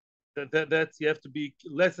 that's you have to be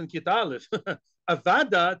less than kit aleph.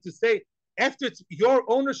 Avada, to say after it's your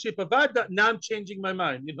ownership, Avada, now I'm changing my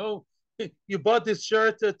mind. You bought this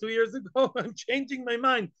shirt 2 years ago. I'm changing my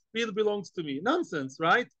mind. Really belongs to me. Nonsense,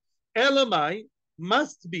 right? Elamai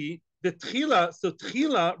must be the tchila. So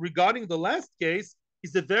tchila, regarding the last case,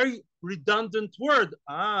 is a very redundant word.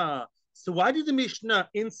 So why did the Mishnah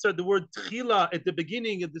insert the word tchila at the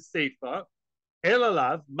beginning of the Seifa?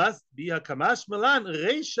 Elalav must be hakamash malan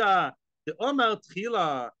reisha. The Omar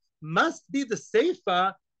tchila must be the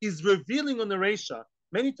Seifa is revealing on the reisha.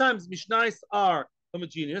 Many times Mishnais are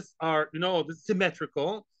homogeneous, are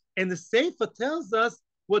symmetrical, and the Seifa tells us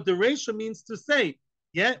what the reisha means to say.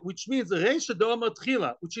 Yeah, which means reisha de Omar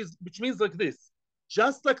tchila, which means like this.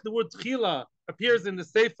 Just like the word tchila appears in the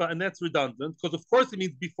Seifa, and that's redundant, because of course it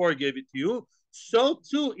means before I gave it to you. So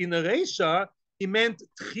too in the reisha, he meant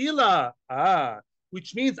tchila,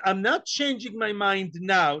 which means I'm not changing my mind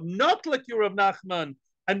now, not like you, Rav Nachman.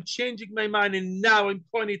 I'm changing my mind, and now I'm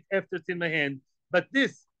pointing it after it's in my hand. But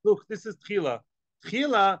this is tchila.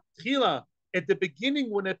 Tchila. At the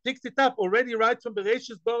beginning, when I picked it up, already right from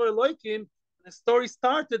Bereshis Bara Elokim, the story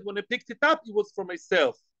started. When I picked it up, it was for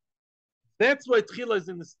myself. That's why tchila is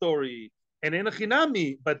in the story. And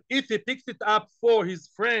enochinami. But if he picked it up for his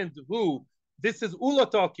friend, this is Ula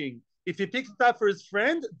talking. If he picked it up for his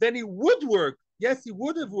friend, then he would work. Yes, he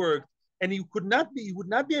would have worked, and he would not be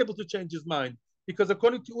able to change his mind. Because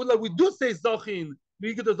according to Ula, we do say zochin,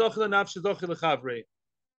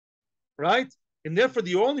 right? And therefore,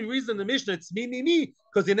 the only reason the Mishnah, it's me,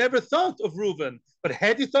 because he never thought of Reuven. But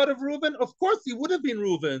had he thought of Reuven, of course he would have been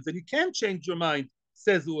Reuven's, and you can't change your mind,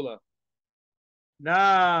 says Ula.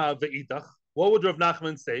 Now, ve'idach, what would Rav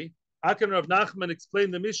Nachman say? How can Rav Nachman explain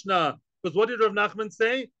the Mishnah? Because what did Rav Nachman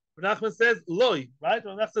say? Rav Nachman says loy, right?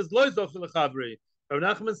 Rav Nachman says loy zoche lechavri. Rav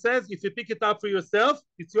Nachman says if you pick it up for yourself,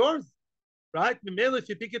 it's yours, right? If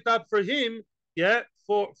you pick it up for him, yeah,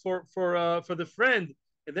 for the friend,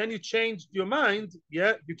 and then you change your mind,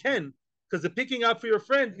 yeah, you can, because the picking up for your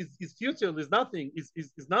friend is futile, is nothing, is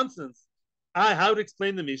nonsense. How to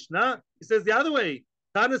explain the Mishnah? He says the other way.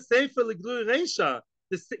 Tana Seifa Liglu Reisha.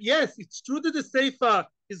 Yes, it's true that the Seifa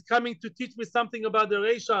is coming to teach me something about the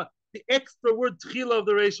Reisha, the extra word Tchila of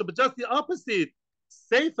the Reisha, but just the opposite.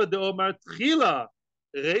 Seifa de Omar Tchila.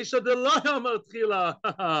 Reisha de Lo Omar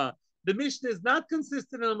Tchila. The Mishnah is not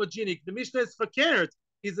consistent and homogenic. The Mishnah is fakert.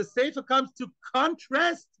 Is the Seifa comes to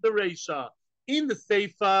contrast the Reisha. In the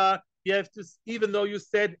Seifa, you have to, even though you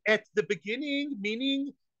said at the beginning,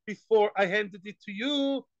 meaning before I handed it to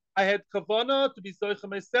you, I had kavana to be zoche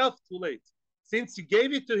myself. Too late. Since you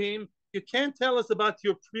gave it to him, you can't tell us about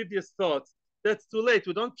your previous thoughts. That's too late.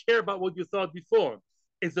 We don't care about what you thought before.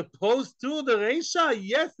 As opposed to the Reisha,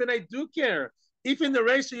 yes, and I do care. If in the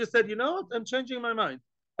Reisha you said, you know what, I'm changing my mind.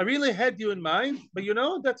 I really had you in mind, but you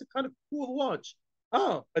know, that's a kind of cool watch.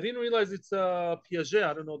 Oh, I didn't realize it's a Piaget.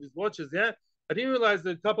 I don't know these watches, yeah? I didn't realize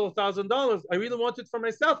that a couple of $1,000. I really want it for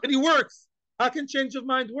myself, and it works. How can change of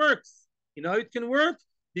mind works? You know how it can work?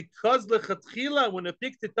 Because lechatchila, when I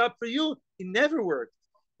picked it up for you, it never worked.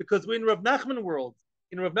 Because we're in Rav Nachman world.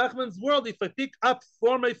 In Rav Nachman's world, if I pick up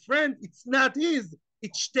for my friend, it's not his.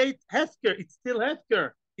 It's state hefker. It's still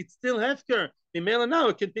hefker. It's still hefker. Imela now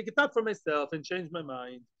I can pick it up for myself and change my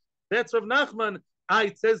mind. That's Rav Nachman.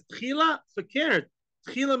 It says tchila fakert.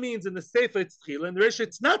 Tchila means in the sefer it's tchila. In the Resha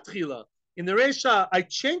it's not tchila. In the Resha I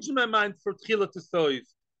changed my mind for tchila to soif.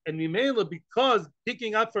 And Mimela, because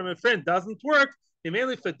picking up from a friend doesn't work,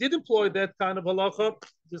 Mimela, if I did employ that kind of halacha,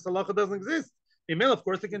 this halacha doesn't exist. Mimela, of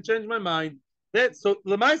course, I can change my mind. So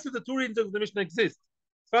Lamaisa, the two readings of the Mishnah exist.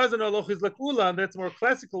 As far as I know, halacha is like Ula, and that's a more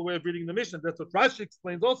classical way of reading the Mishnah. That's what Rashi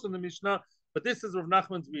explains also in the Mishnah, but this is Rav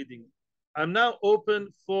Nachman's reading. I'm now open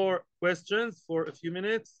for questions for a few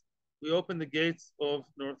minutes. We open the gates of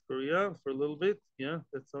North Korea for a little bit. Yeah,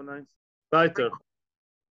 that's so nice. Weiter.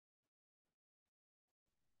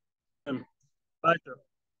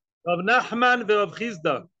 Rav Nachman ve'Rav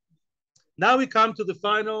Chizda. Now we come to the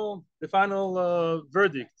final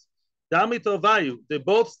verdict. Damit Ravayu. They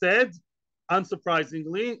both said,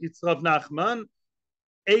 unsurprisingly, it's Rav Nachman,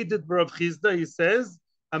 aided by Rav Chizda. He says,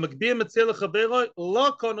 as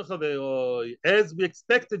we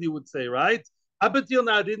expected, he would say, right? Up until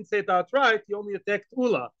now, I didn't say it outright. He only attacked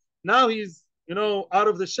Ula. Now he's, out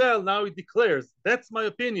of the shell. Now he declares. That's my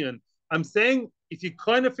opinion. I'm saying if you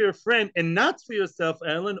coin it for your friend and not for yourself,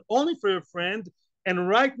 Alan, only for your friend, and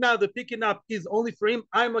right now the picking up is only for him,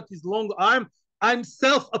 I'm like his long arm, I'm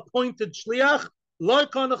self-appointed shliach, no,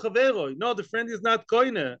 the friend is not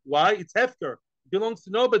koine. Why? It's hefker. It belongs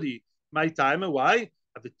to nobody. My time, why?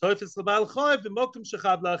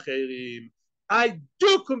 I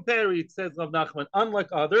do compare it, says Rav Nachman, unlike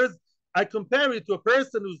others. I compare it to a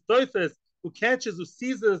person who's toifes, who catches, who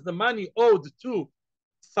seizes the money owed to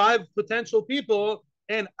 5 potential people,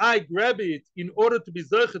 and I grab it in order to be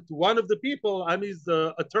zoche to one of the people. I'm his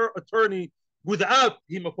attorney without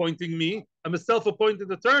him appointing me. I'm a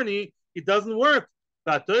self-appointed attorney. It doesn't work.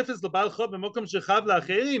 If I'm tefes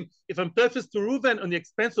to Reuven on the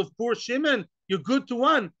expense of poor Shimon, you're good to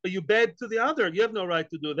one, but you're bad to the other. You have no right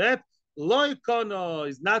to do that. Lo kono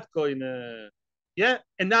is not koine. Yeah,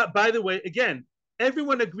 and now, by the way, again,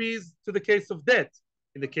 everyone agrees to the case of debt.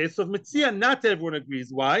 In the case of Metzia, not everyone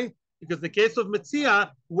agrees. Why? Because in the case of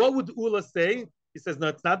Metzia, what would Ula say? He says, no,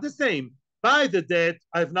 it's not the same. By the debt,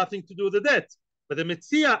 I have nothing to do with the debt. But the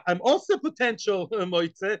Metzia, I'm also potential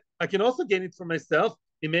moitze. I can also gain it for myself.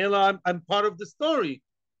 I'm part of the story.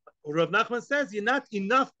 Rav Nachman says you're not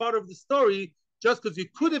enough part of the story. Just because you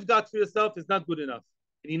could have got for yourself is not good enough.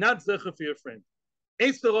 And you're not zoche for your friend.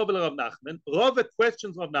 Ace for Rav Nachman. Rav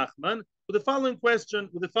questions Rav Nachman with the following question,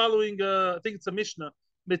 with the following, I think it's a Mishnah.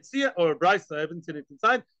 Metzia, or Bryce, I haven't seen it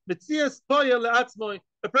inside. Metzia spoil le'atzmoi.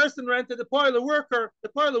 A person rented a poiler worker. The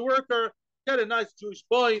poiler worker got a nice Jewish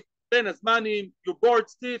boy. Ben Asmanim, you're bored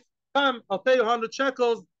stiff. Come, I'll pay you 100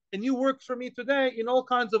 shekels, and you work for me today in all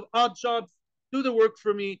kinds of odd jobs. Do the work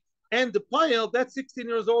for me. And the poil, that 16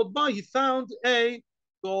 years old boy, he found a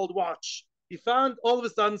gold watch. He found all of a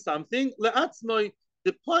sudden something. Le'atzmoi.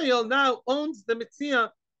 The poil now owns the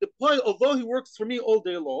Metzia. The poil, although he works for me all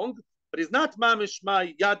day long, but he's not mamish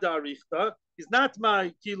my yada arichta. He's not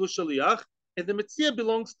my kilu shaliach, and the Metzia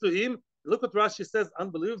belongs to him. Look what Rashi says,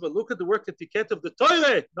 unbelievable. Look at the work etiquette of the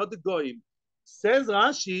Torah, not the goyim. Says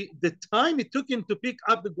Rashi, the time it took him to pick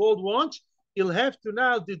up the gold watch, he'll have to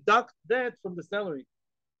now deduct that from the salary.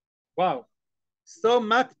 Wow. So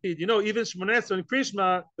makpid, even Shmoneh Esrei and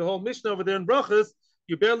Krishma, the whole Mishnah over there in Brachas,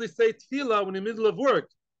 you barely say tefillah when in the middle of work.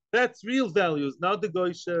 That's real values, not the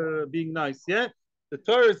goyish being nice. Yeah, the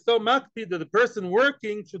Torah is so makpid that the person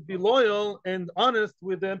working should be loyal and honest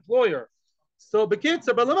with the employer. So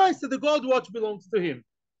Bekitzer, but Lamaisa, the gold watch belongs to him.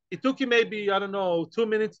 It took him maybe, I don't know, 2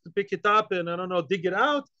 minutes to pick it up and, I don't know, dig it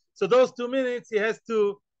out. So those 2 minutes he has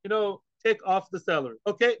to, take off the salary.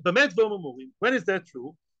 Okay, when is that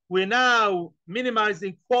true? We're now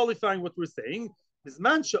minimizing, qualifying what we're saying. It's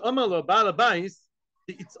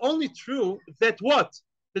only true that what?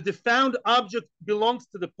 That the found object belongs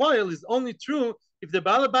to the poil is only true if the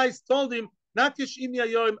balabais told him,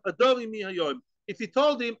 if he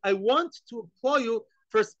told him, I want to employ you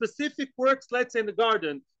for specific works, let's say in the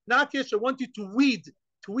garden. Nakish, I want you to weed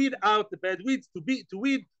out the bad weeds, to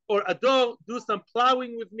weed, or ador, do some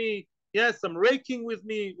plowing with me, yes, some raking with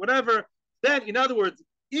me, whatever. Then, in other words,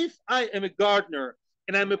 if I am a gardener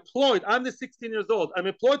and I'm employed, I'm the 16 years old, I'm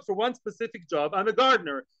employed for one specific job, I'm a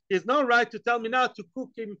gardener. He has no right to tell me now to cook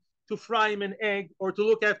him, to fry him an egg, or to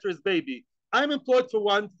look after his baby. I'm employed for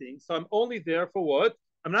one thing, so I'm only there for what?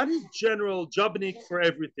 I'm not his general jobnik for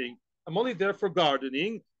everything. I'm only there for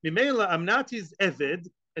gardening. Mimela, I'm not his eved.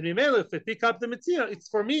 And Mimela, if I pick up the Metzia, it's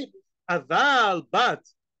for me. Aval, but,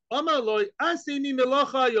 let's say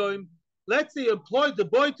you employ the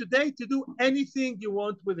boy today to do anything you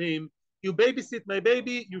want with him. You babysit my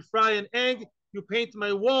baby, you fry an egg, you paint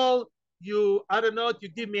my wall, you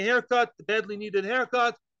give me a haircut, the badly needed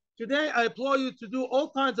haircut. Today I employ you to do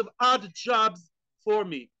all kinds of odd jobs for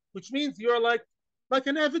me, which means you're like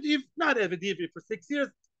an Eved, not Eved for 6 years,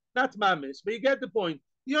 not mamish, but you get the point.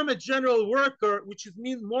 You're a general worker, which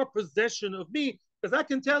means more possession of me, because I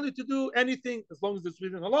can tell you to do anything as long as it's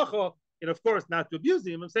within halacha, and of course not to abuse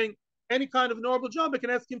him. I'm saying any kind of normal job I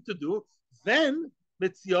can ask him to do. Then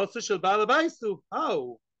Metzia shel balabaisu.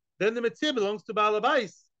 How? Then the Metzia belongs to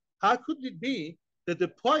balabais. How could it be that the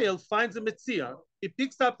poel finds a Metzia, he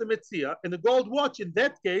picks up the Metzia, and the gold watch in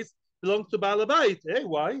that case belongs to balabait? Hey,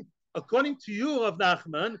 why? According to you, Rav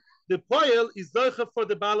Nachman, the poel is zoche for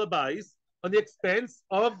the balabais on the expense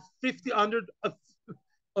of 50 other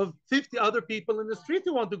people in the street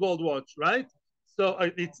who want the gold watch, right? So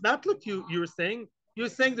it's not like you're saying. You're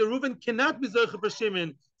saying the Reuven cannot be zoche for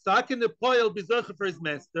Shimon. So how can the poel be zoche for his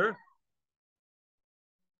master?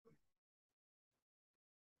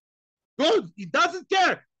 Good. He doesn't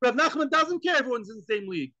care. Rav Nachman doesn't care. Everyone's in the same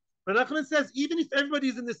league. Rav Nachman says even if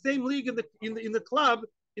everybody's in the same league in the club,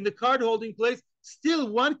 in the card holding place, still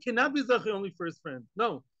one cannot be zoche only for his friend.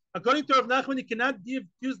 No. According to Rav Nachman, you cannot give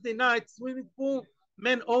Tuesday night swimming pool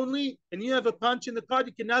men only, and you have a punch in the card.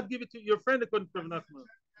 You cannot give it to your friend according to Rav Nachman.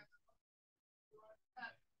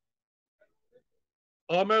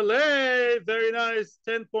 Omerle, very nice.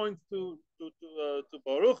 10 points to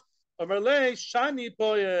Baruch. Omerle, Shani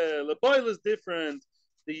Poel. The Poel is different.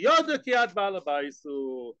 The Yoda Kiat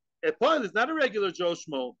Balabaisu. A Poel is not a regular Joe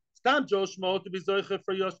Schmo. Stam Joe Schmo to be Zoiche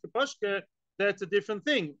for Yoshke Poshke. That's a different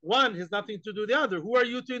thing. One has nothing to do with the other. Who are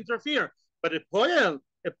you to interfere? But a Poel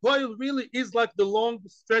really is like the long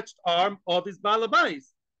stretched arm of his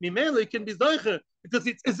Balabais. Mimele can be Zoiche because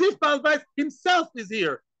it's as if Balabais himself is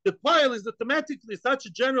here. The poil is automatically such a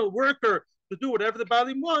general worker to do whatever the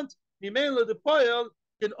Balim want. Mimela, the poil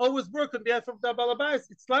can always work on behalf of the Balabais.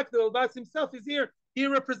 It's like the Balabais himself is here. He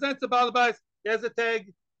represents the Balabais. He has a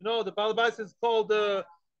tag. The Balabais is called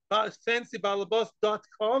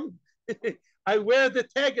fancybalabas.com. I wear the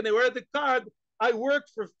tag and I wear the card. I work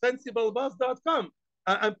for fancybalabas.com.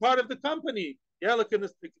 I'm part of the company. Yeah, look in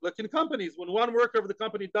companies. When one worker of the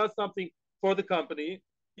company does something for the company,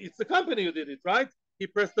 it's the company who did it, right? He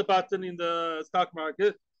pressed the button in the stock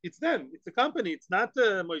market. It's them. It's a company. It's not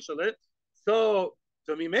Moishale. So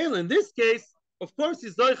Mimel, in this case, of course,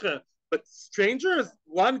 he's zoche. But strangers,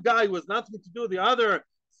 one guy was nothing to do with the other,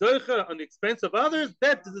 zoche on the expense of others,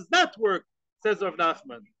 that does not work, says Rav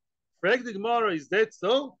Nachman. Frag the Gemara, is that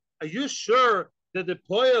so? Are you sure that the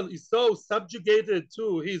poil is so subjugated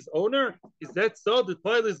to his owner? Is that so? The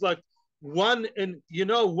poil is like one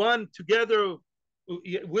together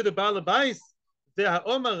with a balabais.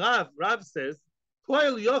 Rav says,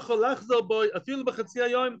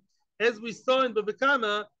 as we saw in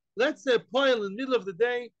Bava, let's say Poil in the middle of the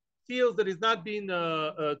day feels that he's not being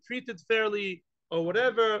treated fairly or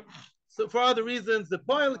whatever. So for other reasons, the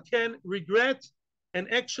Poil can regret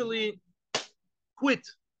and actually quit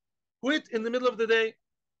in the middle of the day.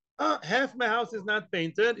 Half my house is not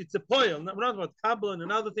painted. It's a Poil. We're not about Kabbalah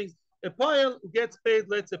and other things. A Poil who gets paid,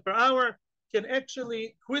 let's say, per hour can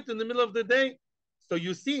actually quit in the middle of the day. So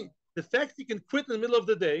you see, the fact he can quit in the middle of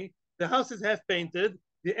the day, the house is half painted,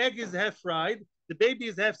 the egg is half fried, the baby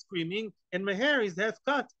is half screaming, and my hair is half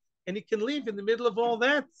cut, and he can leave in the middle of all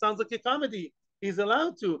that. Sounds like a comedy. He's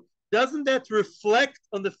allowed to. Doesn't that reflect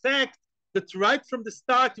on the fact that right from the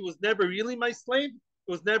start, he was never really my slave?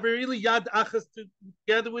 He was never really Yad Achas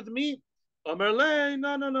together with me? Amar le,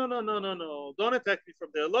 no, no, no, no, no, no, no. Don't attack me from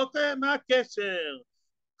there. Look at my kesher.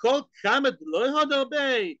 Kol kamed lo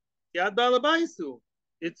hodobei. Yad balabaisu.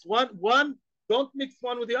 It's one. Don't mix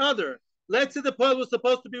one with the other. Let's say the Paul was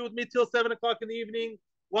supposed to be with me till 7 o'clock in the evening.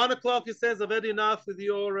 1 o'clock, he says, I've had enough with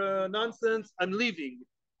your nonsense. I'm leaving.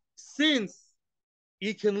 Since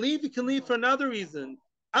he can leave for another reason.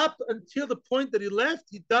 Up until the point that he left,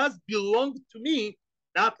 he does belong to me,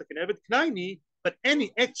 not like an Evet Knaini, but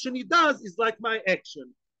any action he does is like my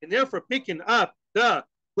action. And therefore, picking up the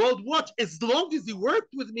gold watch, as long as he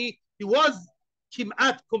worked with me, he was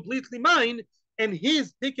kimat completely mine, and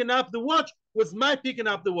his picking up the watch was my picking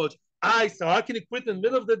up the watch. So how can he quit in the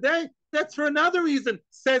middle of the day? That's for another reason,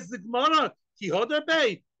 says the Gemara. You're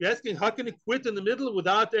asking how can he quit in the middle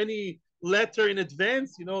without any letter in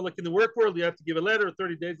advance? You know, like in the work world, you have to give a letter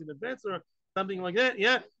 30 days in advance or something like that.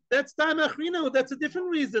 Yeah, that's time achrino. That's a different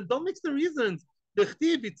reason. Don't mix the reasons. The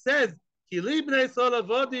Chtiv, it says, Kili b'nei sol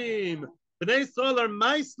avodim. B'nei sol are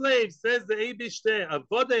my slaves, says the Eibishte.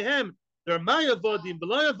 Avodehem, they're my avodim.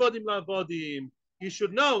 B'lo avodim la'avodim. You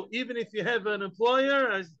should know, even if you have an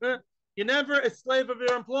employer, you're never a slave of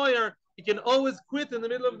your employer. You can always quit in the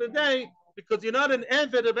middle of the day because you're not an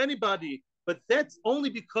eved of anybody. But that's only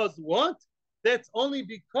because what? That's only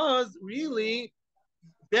because really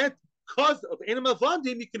that cause of animal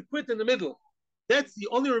avodim, you can quit in the middle. That's the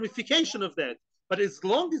only ramification of that. But as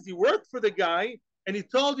long as you work for the guy and he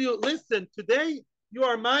told you, listen, today you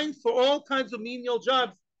are mine for all kinds of menial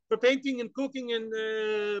jobs, for painting and cooking and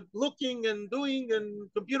looking and doing and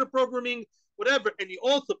computer programming, whatever. And he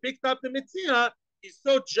also picked up the Metzia. He's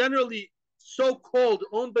so generally so-called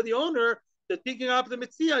owned by the owner that picking up the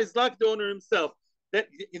Metzia is like the owner himself. That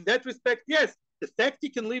in that respect, yes, the fact he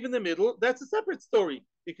can live in the middle, that's a separate story.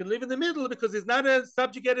 He can live in the middle because he's not a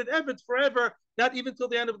subjugated Eved forever, not even till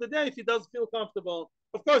the end of the day, if he does feel comfortable.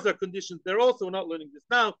 Of course, there are conditions there also. We're not learning this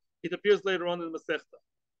now. It appears later on in the Masechta.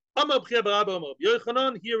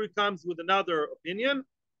 Here he comes with another opinion.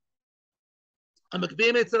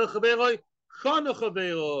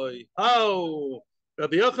 Oh,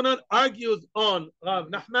 Rabbi Yochanan argues on Rav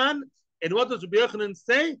Nachman, and what does Rabbi Yochanan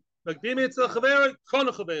say?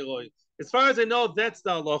 As far as I know, that's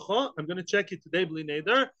the halacha. I'm going to check it today, bli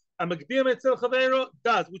neder.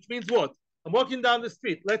 Does, which means what? I'm walking down the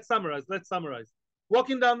street. Let's summarize.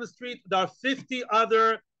 Walking down the street, there are 50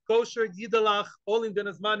 other kosher yidalach, all in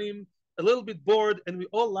denazmanim, a little bit bored, and we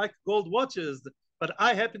all like gold watches. But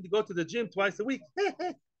I happen to go to the gym twice a week.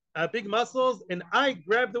 Big muscles, and I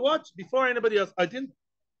grabbed the watch before anybody else. I didn't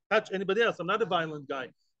touch anybody else. I'm not a violent guy.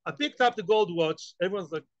 I picked up the gold watch.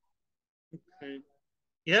 Everyone's like, okay.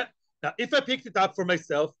 Yeah. Now, if I picked it up for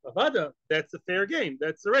myself, avada, that's a fair game.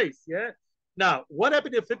 That's a race. Yeah. Now, what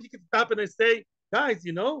happened if I pick it up and I say, guys,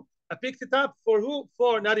 you know, I picked it up for who?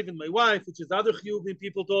 For not even my wife, which is other chiyuvim.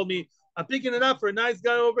 People told me, I'm picking it up for a nice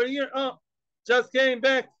guy over here. Oh, just came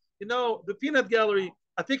back. You know, the peanut gallery.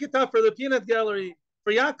 I pick it up for the peanut gallery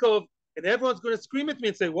for Yaakov, and everyone's going to scream at me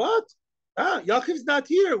and say, what? Yaakov's not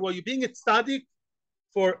here. Well, you're being a tzaddik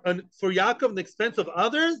for Yaakov at the expense of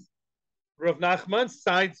others? Rav Nachman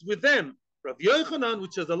sides with them. Rav Yochanan,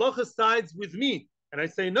 which is halacha, sides with me. And I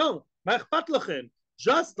say, no,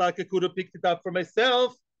 just like I could have picked it up for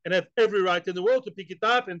myself and have every right in the world to pick it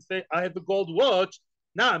up and say, I have a gold watch.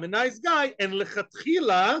 Now I'm a nice guy. And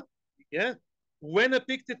lechatchila, yeah, when I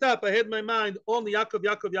picked it up, I had my mind on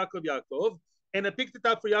Yaakov, and I picked it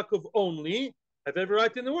up for Yaakov only. I have every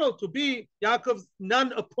right in the world to be Yaakov's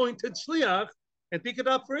non-appointed shliach and pick it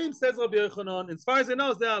up for him, says Rabbi Yochanan. As far as I know,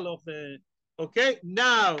 it's the halacha. Okay,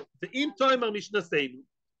 now the Im Toimer Mishnah Seinu.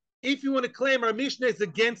 If you want to claim our Mishnah is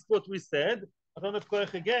against what we said, I don't have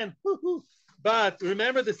koach again, but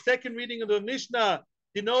remember the second reading of the Mishnah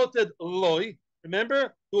denoted loy.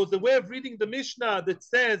 Remember, there was a way of reading the Mishnah that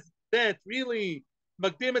says that really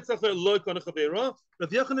Magdim Etzacher loy konechavera. Rav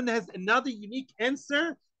Yochanan has another unique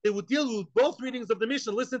answer that would deal with both readings of the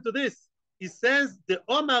Mishnah. Listen to this. He says the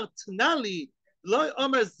Omar Tnali loy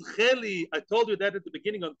Omar Zcheli. I told you that at the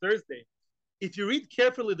beginning on Thursday. If you read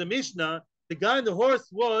carefully the Mishnah, the guy on the horse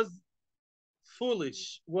was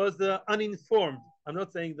foolish, was uninformed. I'm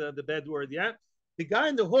not saying the bad word, yeah? The guy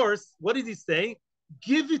on the horse, what did he say?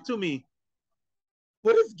 Give it to me.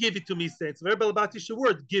 What does give it to me say? It's a very Balabatish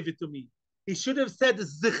word, give it to me. He should have said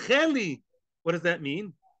Zecheli. What does that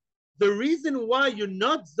mean? The reason why you're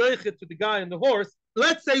not zoche to the guy on the horse,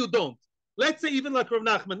 let's say you don't. Let's say even like Rav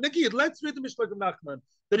Nachman. Nagid, let's read the Mishnah like Rav Nachman,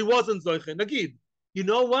 that he wasn't zoche. Nagid. You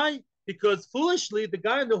know why? Because foolishly, the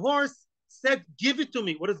guy on the horse said, give it to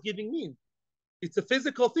me. What does giving mean? It's a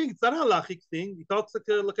physical thing. It's not a halachic thing. He talks like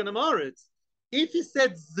an amaretz. If he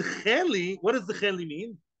said zcheli, what does zcheli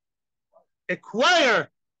mean? Acquire.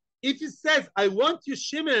 If he says, I want you,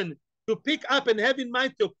 Shimon, to pick up and have in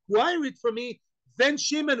mind to acquire it for me, then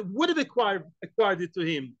Shimon would have acquired it to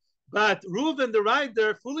him. But Reuven, the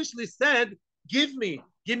rider, foolishly said, give me.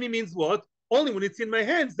 Give me means what? Only when it's in my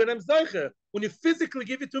hands, then I'm zoche. When you physically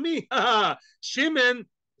give it to me, Shimon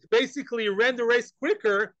basically ran the race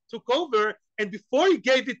quicker, took over, and before he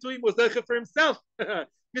gave it to him, was zoche for himself.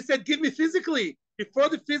 He said, give me physically. Before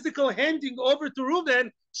the physical handing over to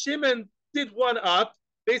Reuven, Shimon did one up,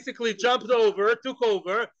 basically jumped over, took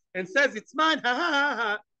over, and says, it's mine, ha ha ha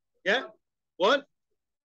ha. Yeah? What?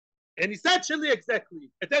 And it's actually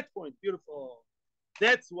exactly at that point. Beautiful.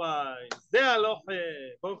 That's why.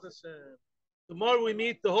 Tomorrow we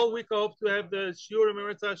meet the whole week. I hope to have the Shiur in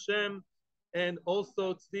Metzia Hashem, and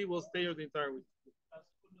also Tzvi will stay here the entire week.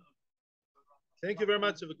 Thank you very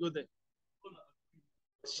much. Have a good day.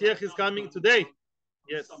 Sheikh is coming today.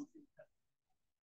 Yes.